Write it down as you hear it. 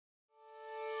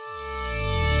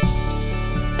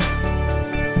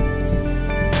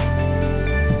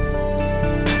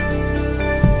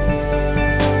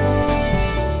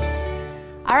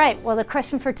Well, the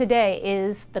question for today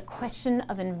is the question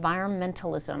of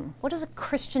environmentalism. What does a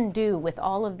Christian do with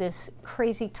all of this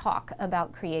crazy talk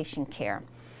about creation care?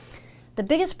 The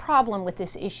biggest problem with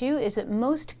this issue is that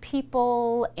most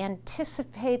people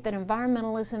anticipate that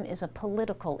environmentalism is a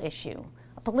political issue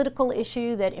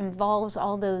that involves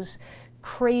all those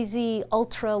crazy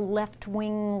ultra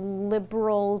left-wing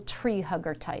liberal tree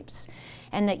hugger types,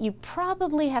 and that you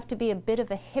probably have to be a bit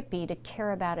of a hippie to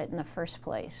care about it in the first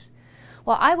place.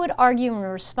 Well, I would argue in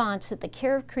response that the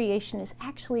care of creation is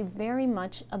actually very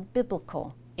much a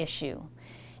biblical issue.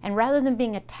 And rather than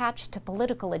being attached to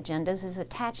political agendas, is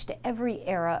attached to every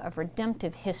era of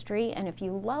redemptive history. And if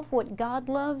you love what God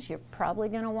loves, you're probably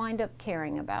going to wind up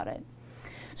caring about it.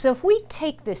 So if we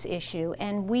take this issue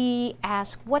and we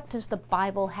ask, what does the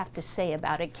Bible have to say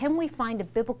about it? Can we find a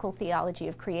biblical theology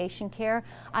of creation care?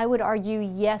 I would argue,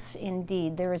 yes,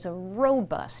 indeed. There is a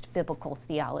robust biblical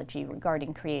theology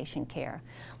regarding creation care.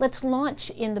 Let's launch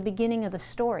in the beginning of the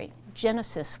story.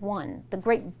 Genesis 1, the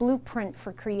great blueprint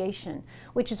for creation,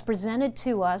 which is presented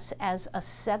to us as a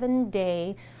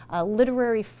 7-day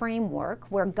literary framework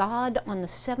where God on the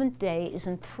 7th day is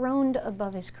enthroned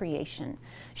above his creation,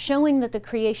 showing that the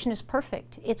creation is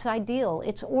perfect, it's ideal,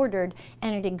 it's ordered,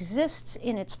 and it exists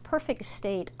in its perfect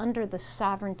state under the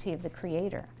sovereignty of the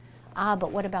Creator.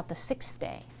 But what about the 6th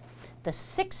day? The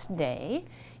 6th day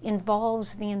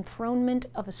involves the enthronement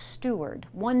of a steward,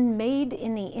 one made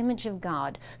in the image of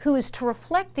God, who is to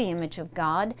reflect the image of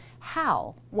God.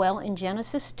 How? Well, in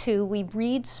Genesis 2, we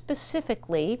read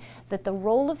specifically that the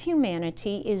role of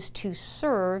humanity is to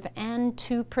serve and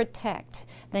to protect.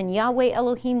 Then Yahweh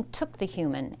Elohim took the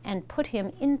human and put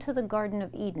him into the Garden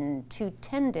of Eden to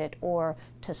tend it, or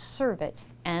to serve it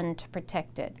and to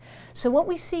protect it. So what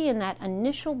we see in that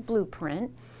initial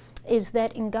blueprint is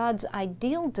that in God's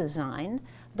ideal design,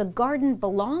 the garden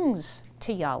belongs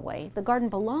to Yahweh, the garden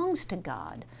belongs to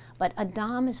God, but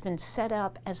Adam has been set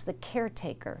up as the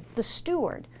caretaker, the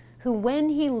steward, who when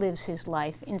he lives his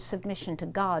life in submission to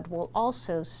God will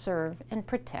also serve and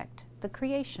protect the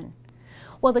creation.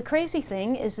 Well, the crazy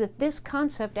thing is that this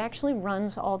concept actually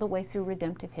runs all the way through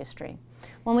redemptive history.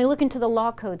 When we look into the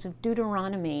law codes of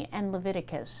Deuteronomy and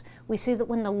Leviticus, we see that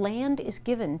when the land is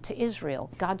given to Israel,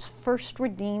 God's first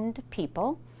redeemed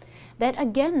people, that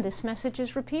again this message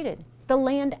is repeated. The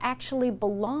land actually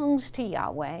belongs to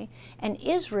Yahweh, and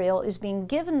Israel is being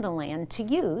given the land to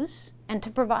use and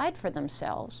to provide for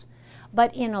themselves,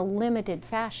 but in a limited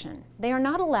fashion. They are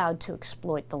not allowed to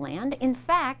exploit the land. In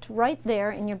fact, right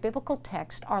there in your biblical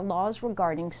text are laws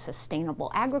regarding sustainable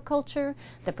agriculture,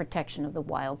 the protection of the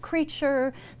wild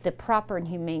creature, the proper and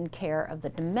humane care of the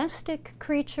domestic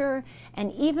creature,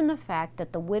 and even the fact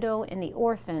that the widow and the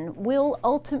orphan will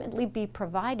ultimately be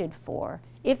provided for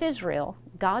if Israel,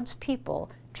 God's people,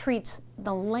 treats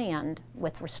the land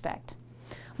with respect.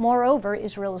 Moreover,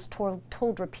 Israel is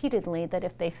told repeatedly that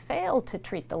if they fail to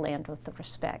treat the land with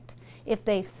respect, if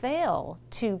they fail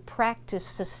to practice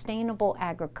sustainable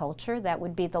agriculture, that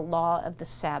would be the law of the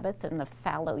Sabbath and the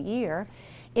fallow year,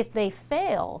 if they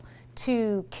fail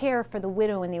to care for the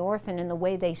widow and the orphan in the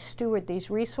way they steward these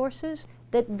resources,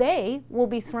 that they will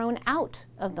be thrown out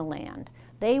of the land.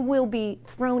 They will be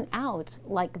thrown out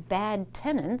like bad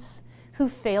tenants who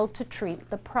failed to treat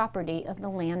the property of the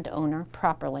landowner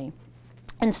properly.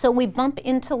 And so we bump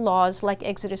into laws like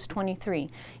Exodus 23.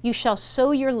 You shall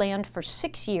sow your land for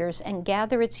 6 years and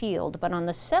gather its yield, but on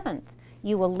the 7th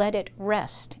you will let it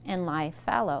rest and lie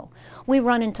fallow. We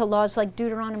run into laws like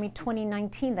Deuteronomy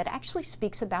 20:19 that actually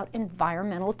speaks about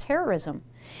environmental terrorism.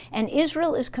 And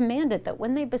Israel is commanded that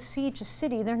when they besiege a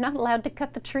city, they're not allowed to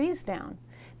cut the trees down,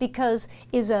 because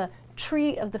is a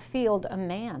tree of the field a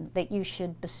man that you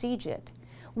should besiege it?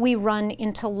 We run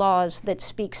into laws that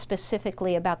speak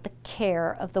specifically about the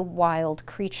care of the wild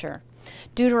creature.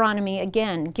 Deuteronomy,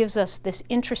 again, gives us this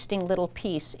interesting little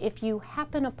piece. If you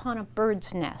happen upon a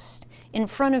bird's nest in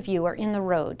front of you or in the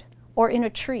road, or in a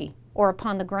tree, or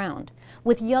upon the ground,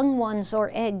 with young ones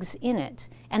or eggs in it,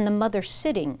 and the mother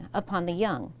sitting upon the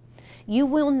young, you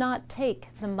will not take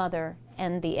the mother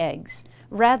and the eggs.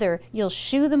 Rather, you'll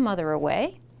shoo the mother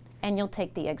away, and you'll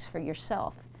take the eggs for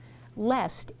yourself,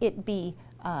 lest it be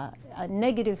a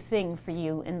negative thing for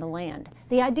you in the land.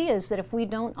 The idea is that if we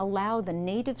don't allow the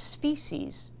native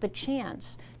species the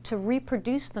chance to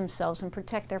reproduce themselves and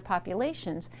protect their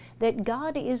populations, that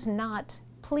God is not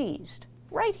pleased.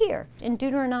 Right here in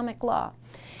Deuteronomic law.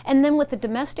 And then with the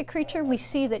domestic creature, we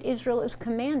see that Israel is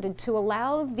commanded to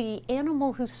allow the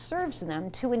animal who serves them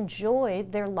to enjoy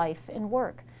their life and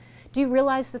work, Do you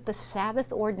realize that the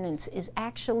Sabbath ordinance is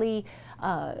actually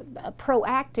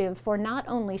proactive for not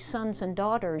only sons and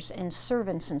daughters and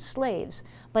servants and slaves,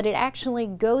 but it actually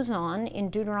goes on in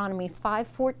Deuteronomy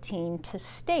 5:14 to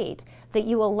state that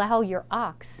you allow your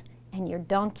ox and your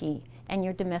donkey and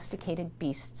your domesticated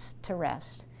beasts to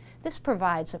rest. This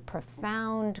provides a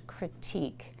profound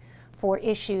critique for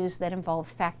issues that involve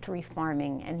factory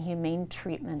farming and humane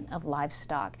treatment of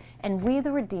livestock. And we,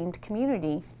 the redeemed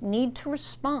community, need to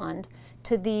respond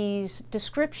to these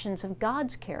descriptions of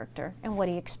God's character and what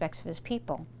he expects of his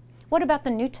people. What about the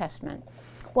New Testament?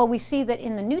 Well, we see that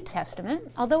in the New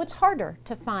Testament, although it's harder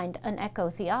to find an echo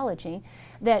theology,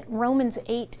 that Romans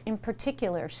 8 in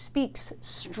particular speaks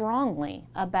strongly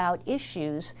about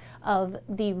issues of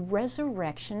the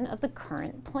resurrection of the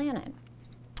current planet.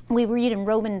 We read in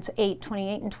Romans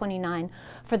 8:28 and 29,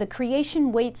 "For the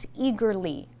creation waits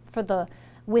eagerly the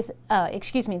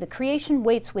creation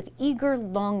waits with eager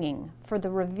longing for the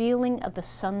revealing of the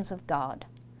sons of God.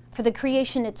 For the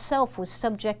creation itself was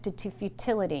subjected to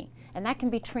futility," and that can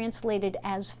be translated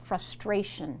as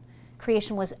frustration.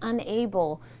 Creation was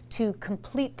unable to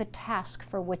complete the task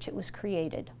for which it was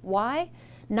created. Why?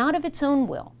 Not of its own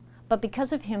will, but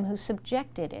because of him who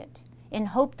subjected it, in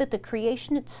hope that the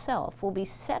creation itself will be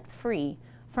set free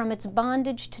from its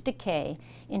bondage to decay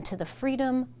into the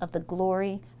freedom of the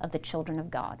glory of the children of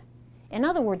God. In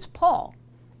other words, Paul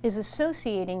is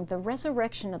associating the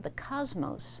resurrection of the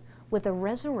cosmos with the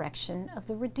resurrection of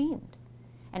the redeemed.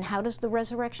 And how does the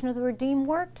resurrection of the redeemed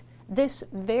work? This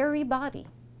very body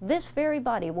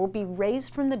will be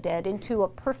raised from the dead into a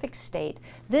perfect state.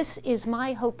 This is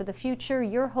my hope of the future,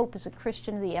 your hope as a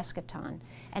Christian of the eschaton.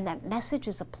 And that message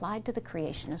is applied to the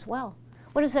creation as well.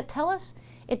 What does that tell us?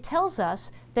 It tells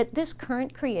us that this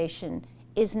current creation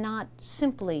is not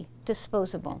simply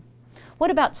disposable. What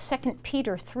about 2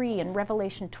 Peter 3 and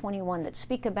Revelation 21 that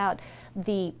speak about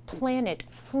the planet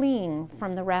fleeing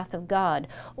from the wrath of God,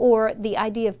 or the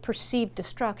idea of perceived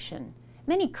destruction?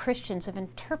 Many Christians have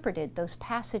interpreted those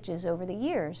passages over the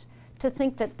years to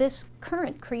think that this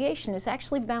current creation is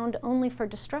actually bound only for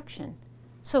destruction.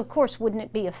 So, of course, wouldn't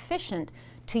it be efficient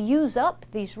to use up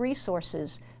these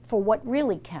resources for what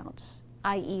really counts,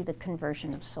 i.e. the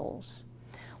conversion of souls?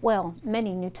 Well,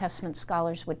 many New Testament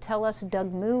scholars would tell us,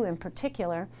 Doug Moo in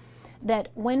particular, that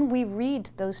when we read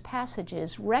those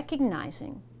passages,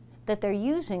 recognizing that they're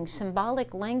using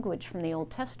symbolic language from the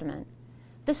Old Testament,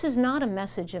 this is not a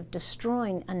message of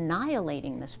destroying,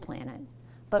 annihilating this planet,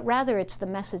 but rather it's the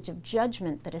message of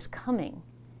judgment that is coming,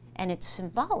 and it's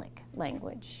symbolic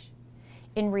language.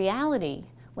 In reality,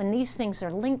 when these things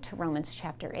are linked to Romans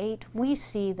chapter 8, we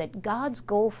see that God's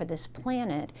goal for this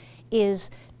planet is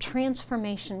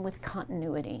transformation with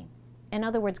continuity. In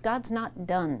other words, God's not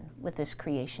done with this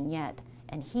creation yet,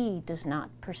 and he does not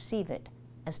perceive it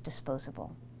as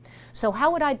disposable. So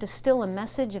how would I distill a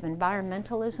message of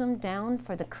environmentalism down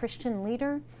for the Christian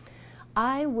leader?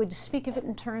 I would speak of it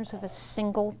in terms of a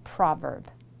single proverb.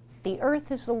 The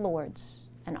earth is the Lord's,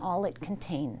 and all it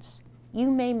contains.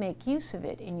 You may make use of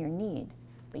it in your need,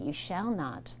 but you shall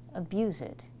not abuse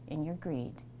it in your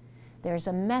greed. There's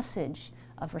a message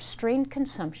of restrained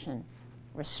consumption,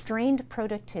 restrained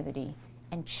productivity,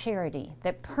 and charity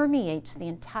that permeates the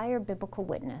entire biblical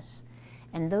witness.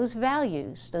 And those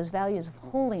values of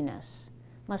holiness,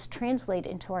 must translate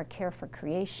into our care for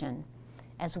creation,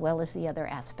 as well as the other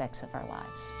aspects of our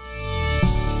lives.